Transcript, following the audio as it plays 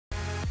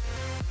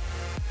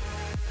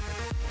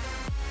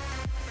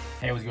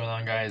Hey, what's going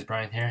on guys?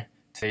 Brian here.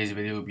 Today's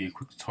video will be a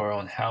quick tutorial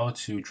on how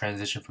to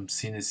transition from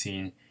scene to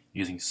scene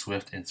using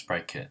Swift and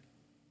SpriteKit.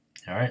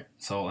 Alright,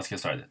 so let's get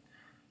started.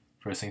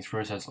 First things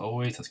first, as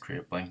always, let's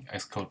create a blank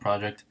Xcode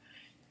project.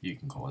 You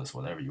can call this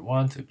whatever you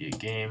want. It could be a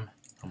game.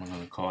 I'm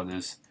going to call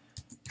this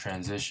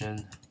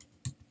transition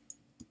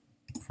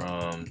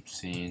from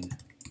scene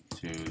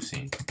to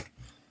scene.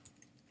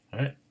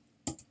 Alright,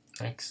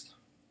 next,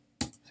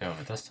 save on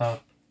my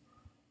desktop.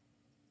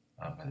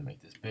 I'm going to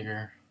make this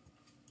bigger.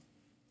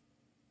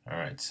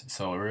 Alright,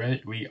 so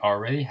we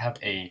already have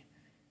a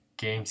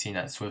game scene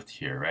at Swift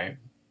here, right?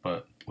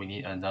 But we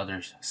need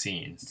another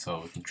scene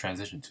so we can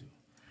transition to.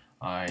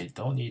 I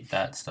don't need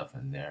that stuff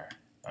in there.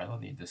 I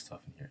don't need this stuff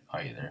in here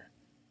either.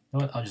 You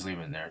know what? I'll just leave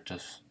it in there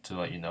just to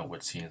let you know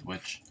which scene is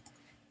which.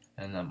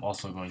 And I'm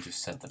also going to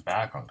set the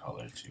background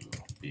color to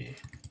be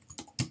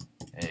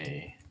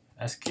a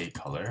SK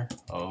color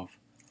of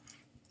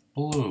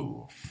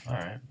blue.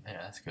 Alright, yeah,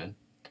 that's good.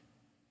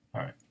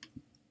 Alright.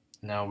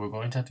 Now we're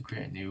going to have to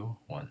create a new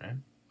one, right?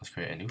 Let's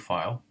create a new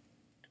file.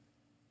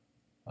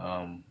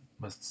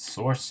 Let's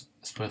source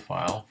Swift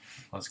file.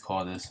 Let's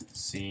call this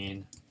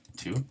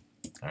scene2.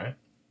 Alright.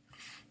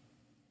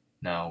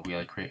 Now we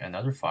gotta create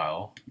another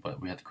file,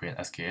 but we have to create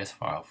an SKS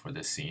file for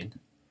this scene.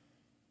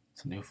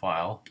 So new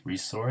file,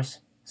 resource,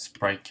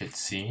 SpriteKit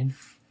scene.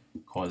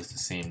 Call this the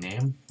same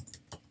name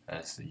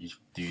as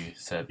you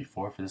said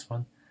before for this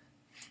one.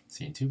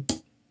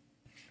 Scene2.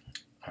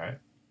 Alright.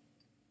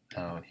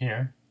 Now in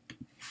here,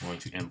 I'm going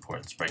to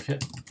import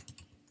SpriteKit.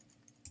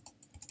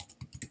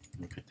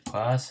 We create the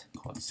class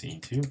called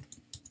scene2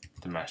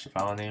 to match the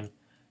file name.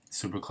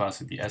 Superclass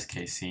would be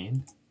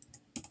SKScene.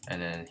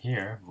 And then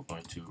here we're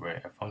going to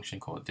write a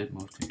function called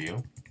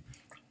didMoveToView.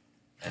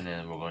 And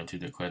then we're going to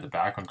declare the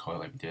background color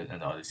like we did in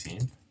the other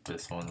scene.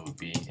 This one would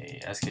be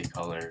a SK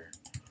color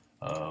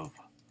of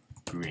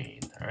green.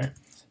 Alright.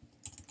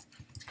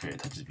 Let's create a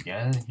touches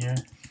began in here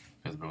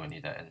because we're going to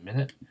need that in a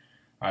minute.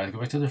 Alright, let's go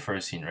back to the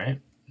first scene,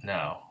 right?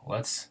 Now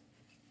let's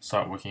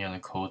start working on the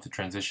code to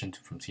transition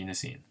from scene to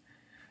scene.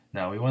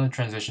 Now we want to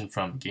transition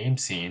from game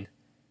scene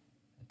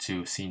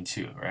to scene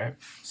 2, right?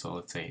 So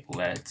let's say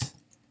let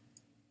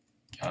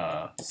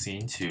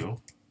scene 2,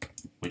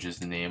 which is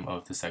the name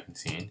of the second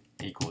scene,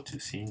 equal to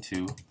scene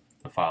 2,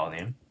 the file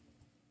name.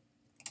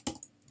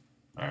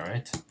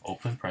 Alright,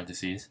 open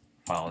parentheses,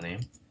 file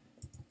name.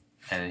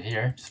 And then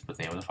here, just put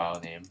the name of the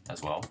file name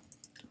as well.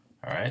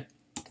 Alright,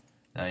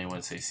 now you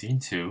want to say scene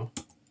 2,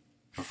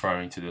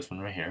 referring to this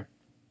one right here.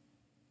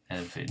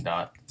 And say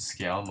dot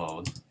scale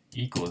mode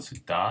equals to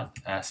dot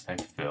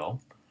aspect fill.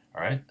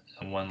 Alright,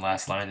 and one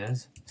last line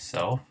is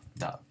self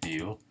dot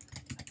view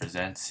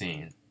present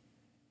scene.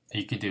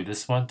 You could do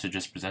this one to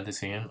just present the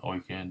scene, or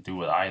you can do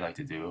what I like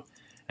to do,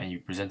 and you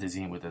present the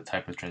scene with a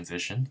type of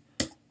transition.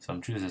 So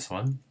I'm choosing this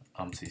one.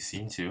 I'm say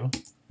scene 2,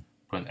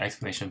 put an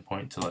exclamation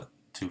point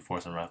to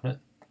force unwrap it,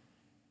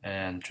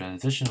 and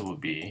transition will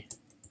be,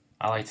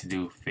 I like to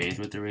do fade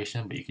with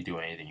duration, but you can do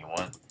anything you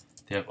want.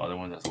 They have other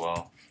ones as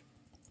well.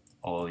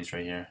 All of these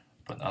right here,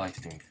 but I like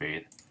to do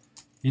fade.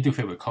 You do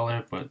fade with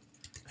color, but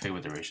fade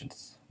with duration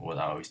is what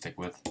I always stick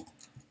with.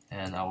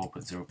 And I will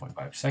put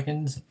 0.5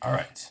 seconds.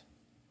 Alright.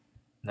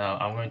 Now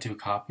I'm going to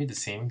copy the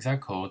same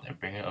exact code and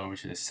bring it over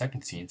to the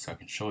second scene so I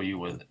can show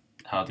you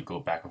how to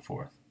go back and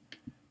forth.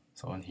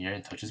 So in here,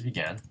 in touches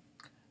began,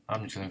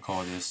 I'm just going to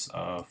call this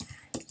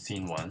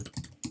scene 1.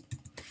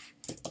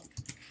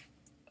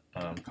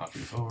 Copy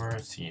this over,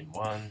 scene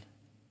 1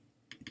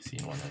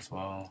 as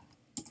well.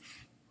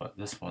 But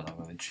this one I'm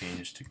going to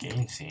change to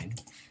game scene,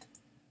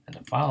 and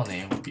the file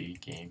name will be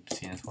game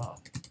scene as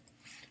well.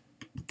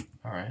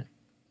 Alright,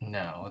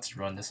 now let's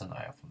run this on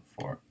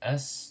iPhone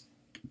 4S.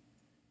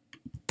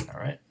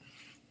 Alright,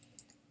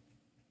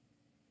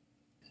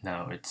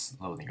 now it's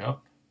loading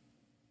up.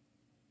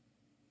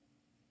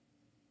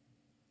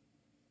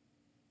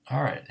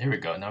 Alright, here we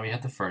go. Now we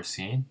have the first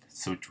scene,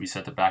 so we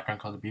set the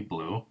background color to be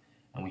blue,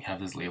 and we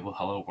have this label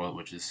hello world,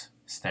 which is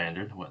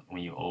standard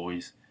when you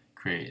always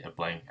create a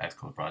blank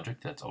Xcode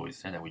project. That's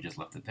always there, that we just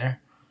left it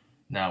there.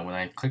 Now when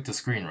I click the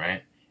screen,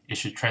 right, it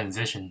should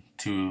transition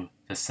to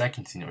the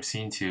second scene, or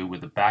scene 2, with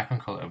the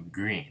background color of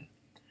green.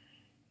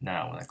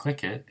 Now when I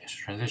click it, it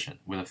should transition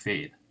with a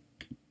fade.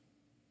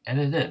 And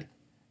it did.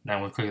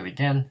 Now when we click it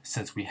again,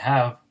 since we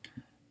have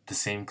the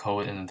same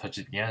code in the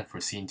touches began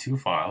for scene 2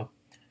 file,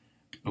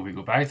 if we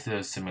go back to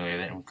the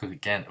simulator and we click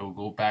again, it will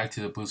go back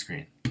to the blue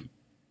screen.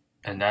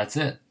 And that's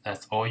it.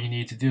 That's all you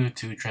need to do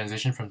to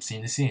transition from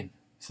scene to scene.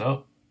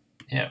 So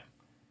yeah,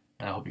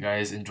 I hope you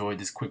guys enjoyed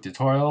this quick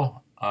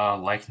tutorial.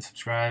 Like and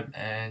subscribe,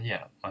 and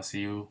yeah, I'll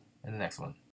see you in the next one.